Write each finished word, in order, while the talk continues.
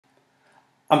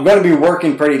I'm going to be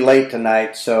working pretty late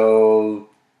tonight, so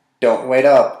don't wait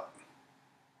up.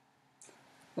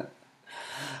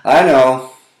 I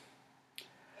know.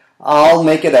 I'll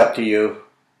make it up to you.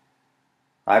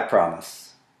 I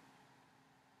promise.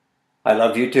 I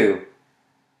love you too.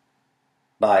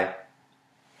 Bye.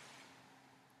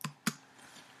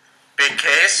 Big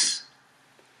case?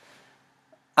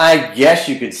 I guess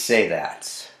you could say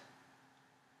that.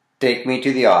 Take me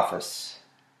to the office.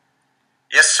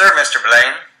 Yes, sir, Mr.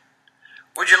 Blaine.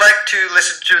 Would you like to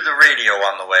listen to the radio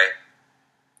on the way?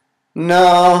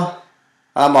 No,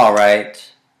 I'm all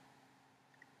right.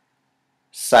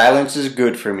 Silence is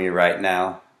good for me right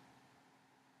now.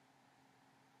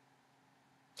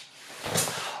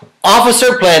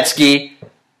 Officer Plansky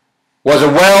was a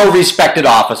well-respected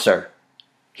officer.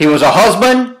 He was a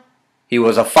husband, he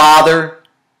was a father,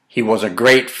 he was a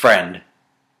great friend.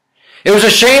 It was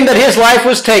a shame that his life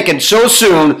was taken so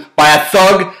soon by a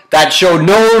thug that showed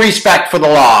no respect for the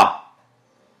law.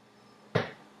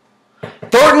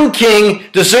 Thornton King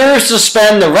deserves to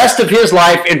spend the rest of his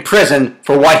life in prison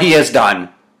for what he has done.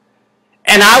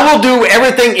 And I will do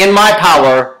everything in my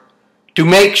power to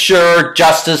make sure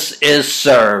justice is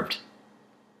served.